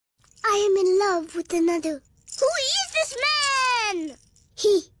I am in love with another. Who is this man?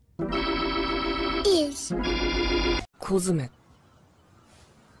 He is. 코즈메.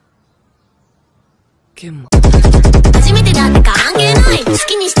 겜마. 初めてだって関係ない好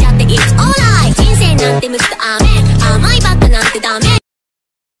きにしちゃって It's alright 人生なんてむす雨甘いバカなんてダメ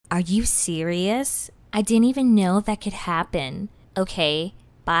Are you serious? I didn't even know that could happen. Okay,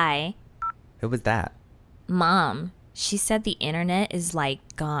 bye. Who was that? Mom, she said the internet is like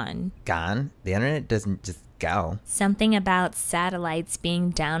gone. Gone? The internet doesn't just go. Something about satellites being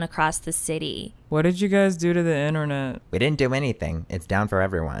down across the city. What did you guys do to the internet? We didn't do anything. It's down for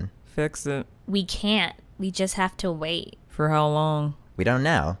everyone. Fix it. We can't. We just have to wait. For how long? We don't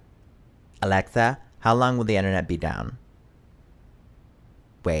know. Alexa, how long will the internet be down?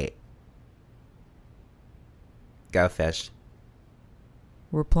 Wait. Go, fish.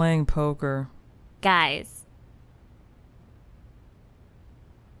 We're playing poker. Guys.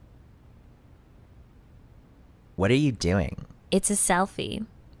 What are you doing? It's a selfie.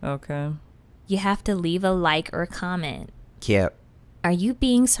 Okay. You have to leave a like or comment. Cute. Are you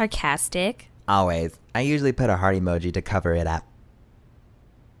being sarcastic? Always. I usually put a heart emoji to cover it up.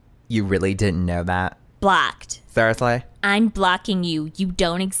 You really didn't know that? Blocked. Seriously? I'm blocking you. You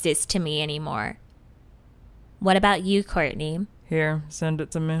don't exist to me anymore. What about you, Courtney? Here, send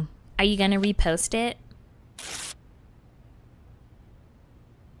it to me. Are you gonna repost it?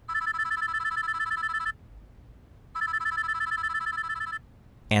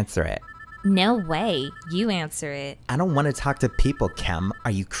 Answer it. No way. You answer it. I don't want to talk to people, Kim.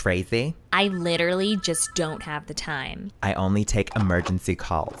 Are you crazy? I literally just don't have the time. I only take emergency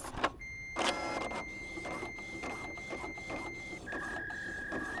calls.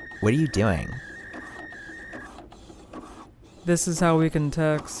 What are you doing? This is how we can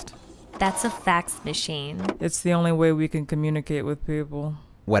text. That's a fax machine. It's the only way we can communicate with people.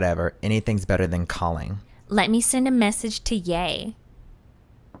 Whatever. Anything's better than calling. Let me send a message to Ye.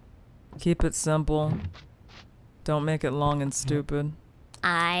 Keep it simple. Don't make it long and stupid.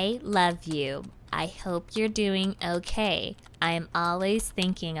 I love you. I hope you're doing okay. I am always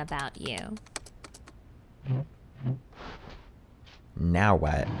thinking about you. Now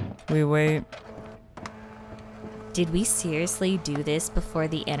what? We wait. Did we seriously do this before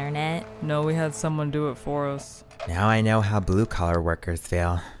the internet? No, we had someone do it for us. Now I know how blue-collar workers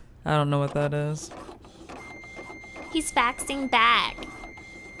feel. I don't know what that is. He's faxing back.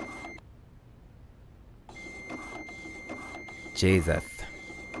 Jesus.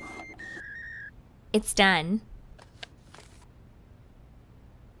 It's done.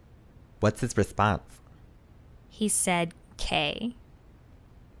 What's his response? He said K.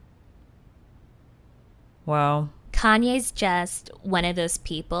 Wow. Kanye's just one of those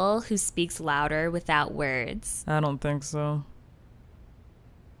people who speaks louder without words. I don't think so.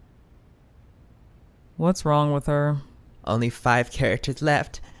 What's wrong with her? Only 5 characters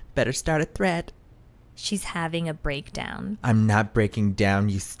left. Better start a thread. She's having a breakdown. I'm not breaking down,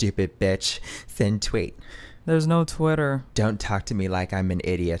 you stupid bitch. Send tweet. There's no Twitter. Don't talk to me like I'm an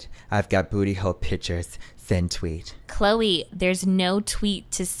idiot. I've got booty hole pictures. Send tweet. Chloe, there's no tweet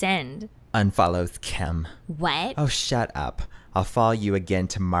to send. Unfollows Kim. What? Oh, shut up. I'll follow you again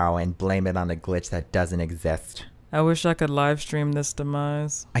tomorrow and blame it on a glitch that doesn't exist. I wish I could live stream this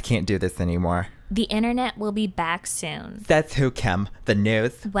demise. I can't do this anymore. The internet will be back soon. That's who, Kim? The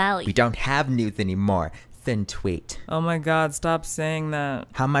news? Well, We don't have news anymore. Send tweet. Oh my god, stop saying that.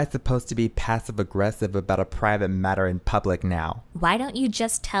 How am I supposed to be passive-aggressive about a private matter in public now? why don't you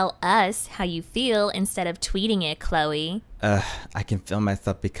just tell us how you feel instead of tweeting it, Chloe? I can feel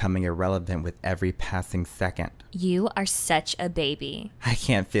myself becoming irrelevant with every passing second. You are such a baby. I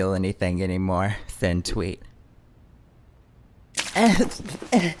can't feel anything anymore. Send tweet.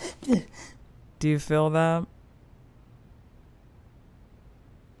 Do you feel that?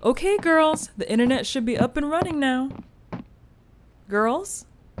 Okay, girls, the internet should be up and running now. Girls,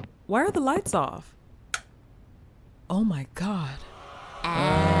 why are the lights off? Oh my god.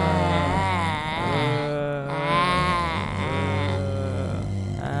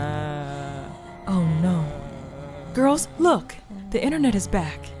 Oh no. Girls, look, the internet is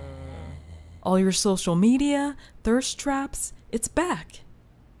back. All your social media, thirst traps, it's back.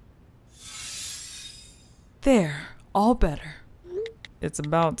 There, all better. It's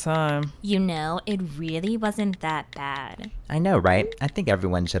about time. You know, it really wasn't that bad. I know, right? I think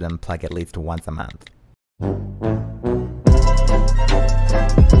everyone should unplug at least once a month.